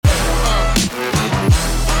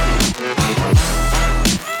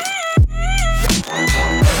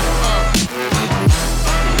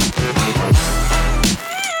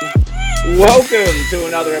Welcome to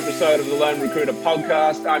another episode of the Lone Recruiter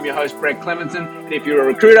Podcast. I'm your host, Brett Clemenson, and if you're a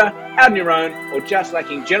recruiter, out on your own, or just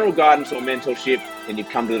lacking general guidance or mentorship, then you've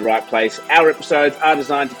come to the right place. Our episodes are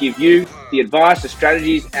designed to give you the advice, the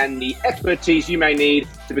strategies, and the expertise you may need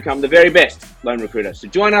to become the very best lone recruiter. So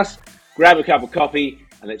join us, grab a cup of coffee,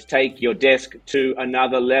 and let's take your desk to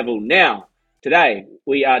another level. Now, today,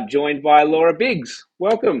 we are joined by Laura Biggs.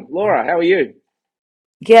 Welcome, Laura. How are you?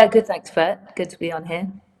 Yeah, good. Thanks, Bert. Good to be on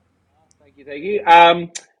here. Thank you.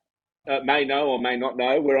 May know or may not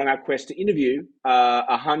know, we're on our quest to interview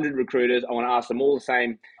 100 recruiters. I want to ask them all the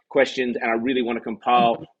same questions, and I really want to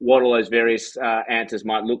compile what all those various answers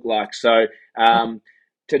might look like. So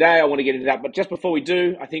today I want to get into that. But just before we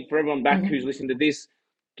do, I think for everyone back who's listening to this,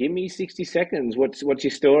 give me 60 seconds. What's your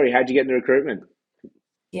story? How'd you get into recruitment?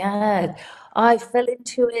 Yeah, I fell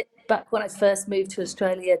into it back when I first moved to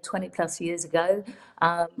Australia 20 plus years ago.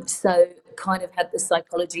 So kind of had the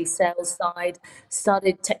psychology sales side,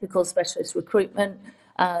 started technical specialist recruitment,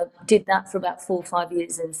 did that for about 4 or 5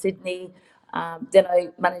 years in Sydney. Then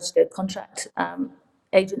I managed a contract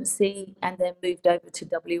agency and then moved over to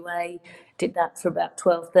WA, did that for about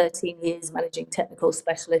 12, 13 years, managing technical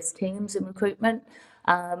specialist teams in recruitment.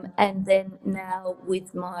 And then now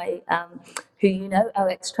with my, who you know, our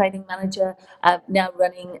ex-training manager, now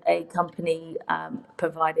running a company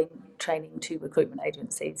providing training to recruitment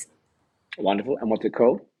agencies. Wonderful. And what's it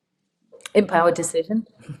called? Empowered Decision.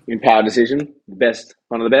 Empowered Decision, the best,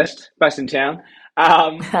 one of the best in town.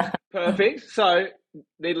 Perfect. So,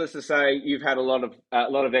 needless to say, you've had a lot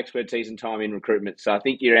of expertise and time in recruitment. So, I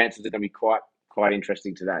think your answers are going to be quite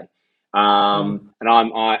interesting today. And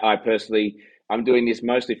I personally, I'm doing this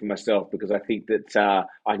mostly for myself because I think that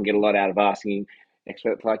I can get a lot out of asking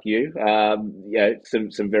experts like you.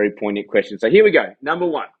 Some very poignant questions. So here we go. Number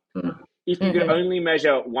one, if you could only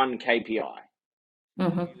measure one KPI,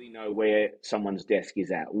 really know where someone's desk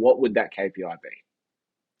is at, what would that KPI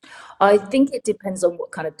be? I think it depends on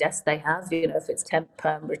what kind of desk they have, if it's temp,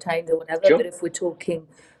 perm, retained or whatever. Sure. But if we're talking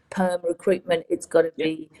perm recruitment, it's got to Yeah.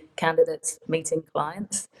 be candidates meeting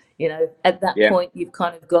clients. At that Yeah. point, you've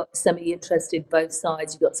kind of got semi-interested both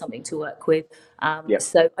sides. You've got something to work with. Yeah.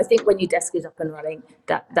 So I think when your desk is up and running,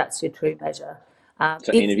 that's your true measure. So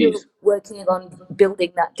If you're interviews. working on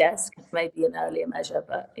building that desk, maybe an earlier measure,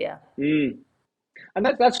 but yeah. And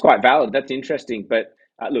that's quite valid. That's interesting. But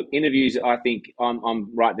look, interviews, I think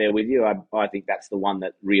I'm right there with you. I think that's the one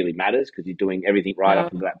that really matters because you're doing everything right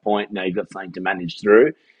up until that point. Now you've got something to manage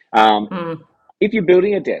through. If you're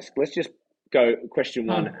building a desk, let's just go question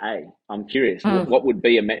 1A. I'm curious, what would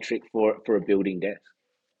be a metric for a building desk?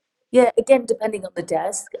 Yeah, again, depending on the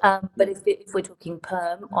desk. But if we're talking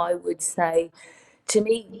perm, I would say, to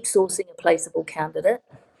me, sourcing a placeable candidate,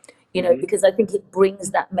 because I think it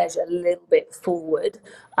brings that measure a little bit forward.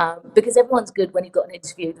 Because everyone's good when you've got an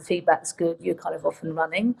interview, the feedback's good, you're kind of off and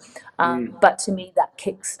running. But to me, that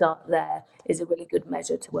kickstart there is a really good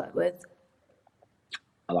measure to work with.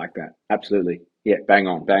 I like that. Absolutely. Yeah, bang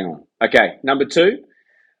on, bang on. Okay, number two,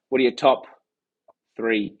 what are your top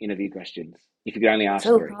 3 interview questions? If you could only ask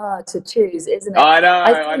So 3. hard to choose, isn't it? I know,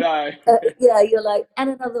 I I think, know. yeah, you're like, and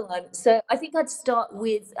another one. So I think I'd start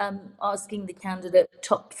with asking the candidate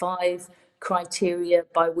top 5 criteria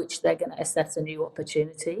by which they're going to assess a new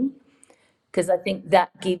opportunity. Because I think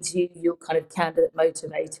that gives you your kind of candidate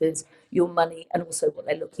motivators, your money, and also what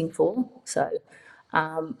they're looking for. So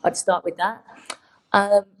I'd start with that.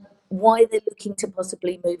 Why they're looking to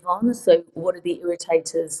possibly move on. So what are the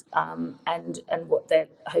irritators and what they're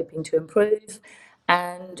hoping to improve,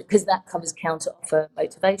 and because that covers counter offer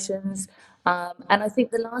motivations. And I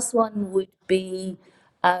think the last one would be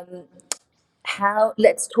how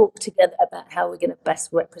let's talk together about how we're going to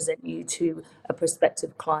best represent you to a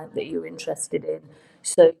prospective client that you're interested in.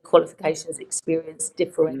 So qualifications, experience,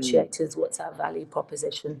 differentiators, what's our value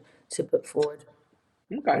proposition to put forward for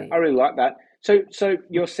Okay, I you. really like that. So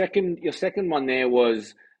your second one there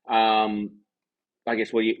was, I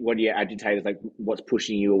guess, what are your agitators, like what's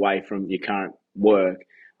pushing you away from your current work?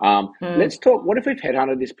 Let's talk. What if we've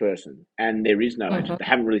headhunted this person and there is no agent? They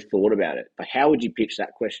haven't really thought about it. But how would you pitch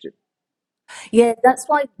that question? Yeah, that's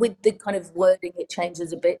why with the kind of wording it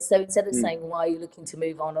changes a bit. So instead of Mm, saying why are you looking to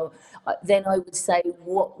move on, or then I would say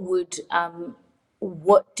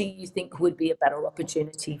what do you think would be a better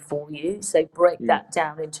opportunity for you? So break mm, that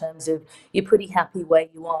down in terms of you're pretty happy where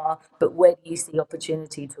you are, but where do you see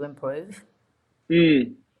opportunity to improve?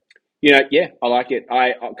 mm. Yeah, I like it.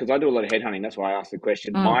 Because I do a lot of headhunting. That's why I asked the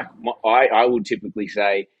question. I would typically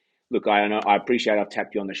say, look, I know I appreciate I've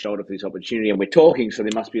tapped you on the shoulder for this opportunity, and we're talking, so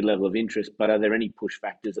there must be a level of interest. But are there any push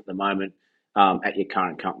factors at the moment at your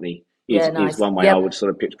current company Yeah, is nice. one way I Yep. would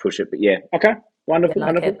sort of push it. But yeah, okay, Yeah, wonderful,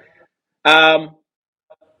 like wonderful. it.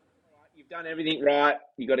 You've done everything right.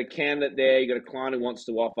 You got a candidate there. You got a client who wants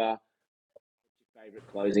to offer. Favorite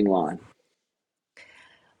closing line.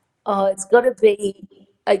 Oh, it's got to be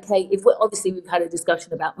okay. If we're, obviously we've had a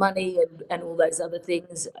discussion about money and all those other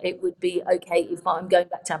things, it would be okay if I'm going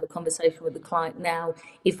back to have a conversation with the client now,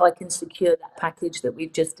 if I can secure that package that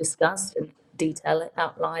we've just discussed and detail it,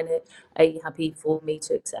 outline it, are you happy for me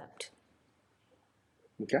to accept?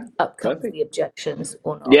 Okay, Up comes perfect. the objections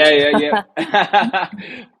or Yeah, not. yeah, yeah.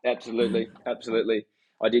 Absolutely, absolutely.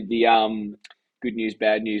 I did the good news,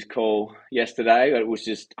 bad news call yesterday. It was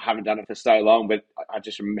just I haven't done it for so long, but I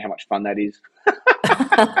just remember how much fun that is.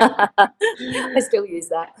 I still use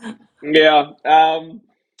that. Yeah.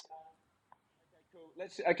 Cool.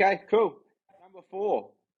 Let's. Okay. Cool. Number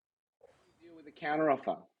four. Deal with a counter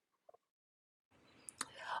offer.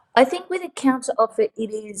 I think with a counter offer,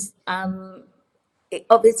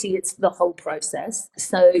 obviously it's the whole process.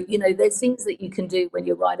 So, there's things that you can do when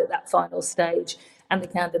you're right at that final stage and the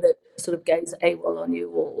candidate sort of goes AWOL on you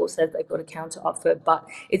or says they've got a counter offer, but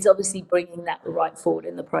it's obviously bringing that right forward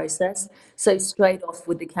in the process. So straight off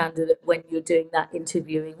with the candidate when you're doing that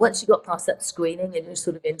interviewing, once you got past that screening and you're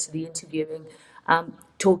sort of into the interviewing,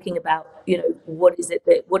 talking about, what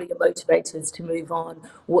are your motivators to move on?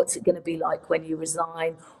 What's it going to be like when you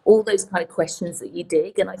resign? All those kind of questions that you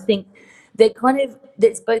dig. And I think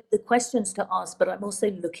there's both the questions to ask, but I'm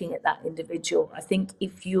also looking at that individual. I think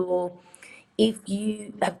if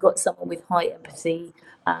you have got someone with high empathy,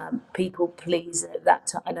 people pleaser,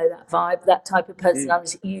 I know that vibe, that type of Mm,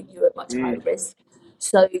 personality, you're at much higher mm, risk.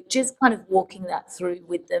 So just kind of walking that through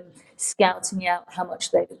with them, scouting out how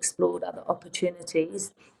much they've explored other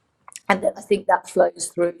opportunities, and then I think that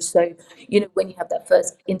flows through. So, when you have that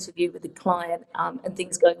first interview with the client, and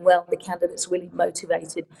things going well, the candidate's really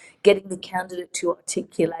motivated, getting the candidate to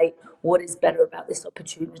articulate what is better about this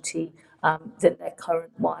opportunity than their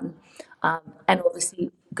current one. And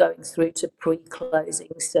obviously going through to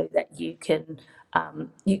pre-closing so that you can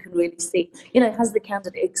really see, has the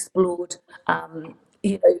candidate explored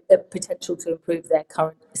a potential to improve their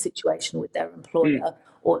current situation with their mm, employer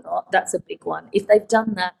or not. That's a big one. If they've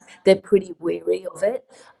done that, they're pretty weary of it.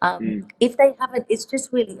 mm, If they haven't, it's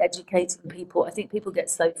just really educating people. I think people get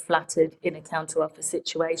so flattered in a counter offer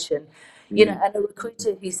situation, mm, and a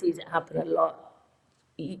recruiter who sees it happen a lot,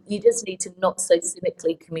 you just need to not so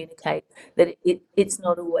cynically communicate that it's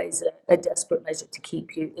not always a desperate measure to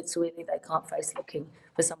keep you. It's really they can't face looking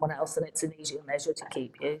for someone else, and it's an easier measure to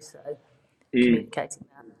keep you. So mm. communicating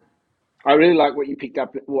that. I really like what you picked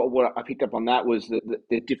up. What I picked up on that was that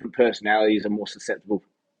the different personalities are more susceptible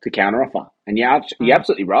to counteroffer, and you're Mm,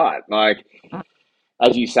 absolutely right. Like mm,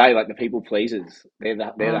 as you say, like the people pleasers, they're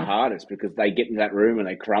the mm. hardest because they get into that room and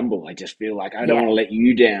they crumble. They just feel like I don't want Yeah. to let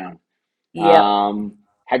you down. Yep.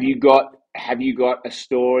 Have you got a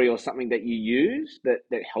story or something that you use that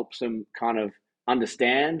helps them kind of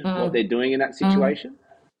understand what they're Mm, doing in that mm. situation?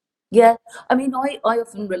 Yeah, I mean, I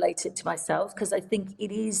often relate it to myself because I think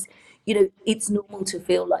it is, it's normal to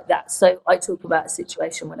feel like that. So I talk about a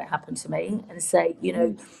situation when it happened to me and say,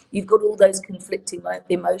 Mm, you've got all those conflicting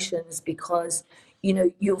emotions because,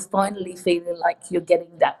 you're finally feeling like you're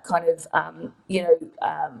getting that kind of,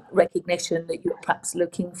 recognition that you're perhaps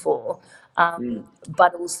looking for. mm,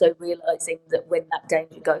 But also realizing that when that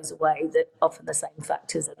danger goes away, that often the same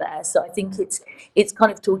factors are there. So I think it's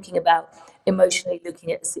kind of talking about emotionally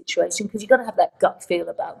looking at a situation because you've got to have that gut feel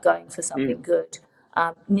about going for something mm. good,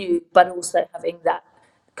 new, but also having that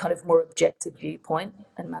kind of more objective viewpoint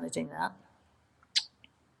and managing that.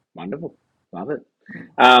 Wonderful, love it. Mm.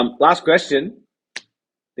 Last question.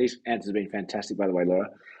 These answers have been fantastic, by the way, Laura.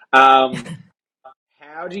 Um,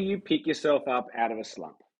 how do you pick yourself up out of a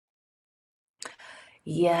slump?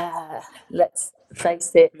 Yeah, let's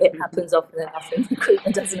face it, it happens often enough in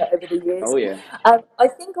recruitment, doesn't it, over the years? Oh yeah. I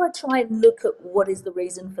think I try and look at what is the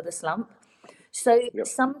reason for the slump. So Yep.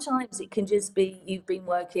 sometimes it can just be you've been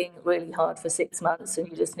working really hard for 6 months and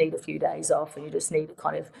you just need a few days off and you just need a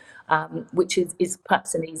kind of, which is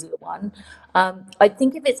perhaps an easier one. I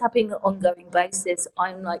think if it's happening on an ongoing basis,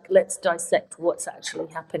 I'm like, let's dissect what's actually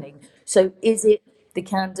happening. So is it the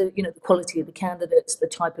candidate, the quality of the candidates, the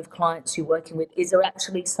type of clients you're working with? Is there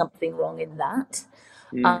actually something wrong in that?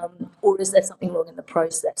 Mm, Or is there something wrong in the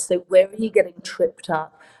process? So where are you getting tripped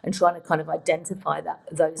up and trying to kind of identify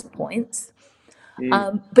those points? mm,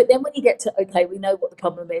 But then when you get to, okay, we know what the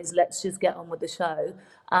problem is, let's just get on with the show.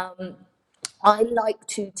 I like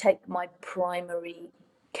to take my primary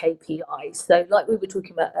KPI. So, like we were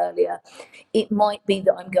talking about earlier, it might be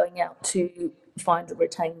that I'm going out to find a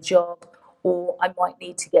retained job, or I might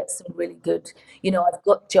need to get some really good, I've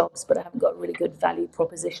got jobs, but I haven't got a really good value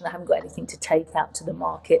proposition. I haven't got anything to take out to the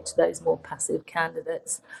market to those more passive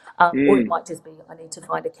candidates. Or it Mm. might just be I need to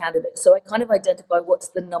find a candidate. So I kind of identify what's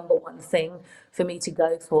the number one thing for me to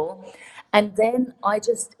go for. And then I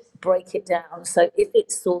just break it down. So if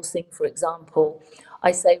it's sourcing, for example,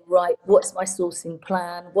 I say, right, what's my sourcing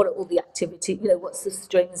plan? What are all the activity? What's the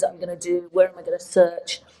strings that I'm going to do? Where am I going to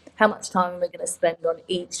search? How much time am I going to spend on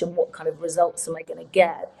each? And what kind of results am I going to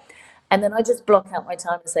get? And then I just block out my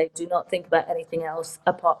time and say, do not think about anything else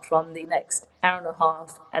apart from the next hour and a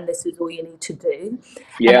half. And this is all you need to do.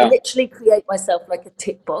 And I Yeah. literally create myself like a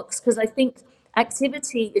tick box, because I think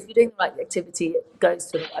activity, if you're doing the right activity, it goes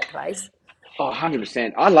to the right place. Oh,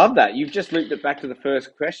 100%. I love that. You've just looped it back to the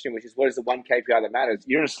first question, which is what is the one KPI that matters?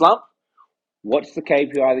 You're in a slump. What's the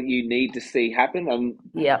KPI that you need to see happen, and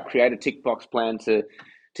Yeah. create a tick box plan to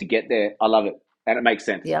get there. I love it. And it makes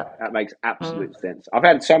sense. Yeah. That makes Mm. absolute sense. I've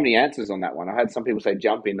had so many answers on that one. I had some people say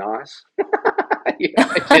jump in ice.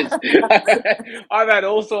 Just, I've had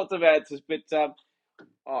all sorts of answers, but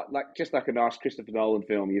just like a nice Christopher Nolan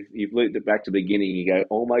film, you've looped it back to the beginning. You go,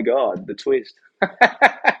 oh my god, the twist!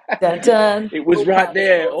 Dun, dun. It was All right counts,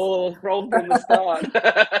 there, boys. all from the start.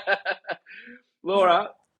 Laura,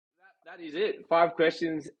 that is it. 5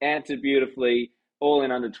 questions answered beautifully, all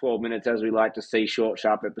in under 12 minutes, as we like to see, short,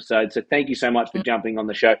 sharp episodes. So thank you so much for Mm. jumping on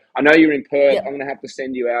the show. I know you're in Perth. Yeah. I'm going to have to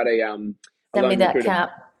send you out a Send me lone that recruiter.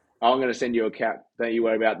 cap. I'm going to send you a cap. Don't you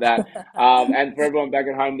worry about that. And for everyone back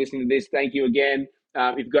at home listening to this, thank you again.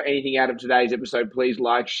 If you've got anything out of today's episode, please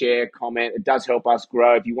like, share, comment. It does help us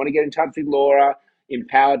grow. If you want to get in touch with Laura,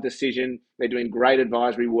 Empowered Decision, they're doing great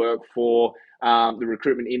advisory work for the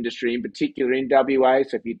recruitment industry, in particular in WA.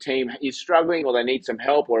 So if your team is struggling or they need some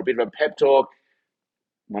help or a bit of a pep talk,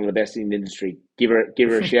 one of the best in the industry, give her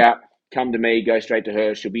a shout. Come to me, go straight to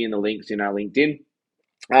her. She'll be in the links in our LinkedIn.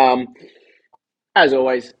 As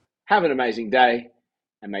always, have an amazing day,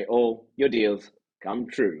 and may all your deals come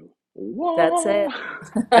true. That's Whoa.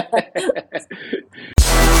 it.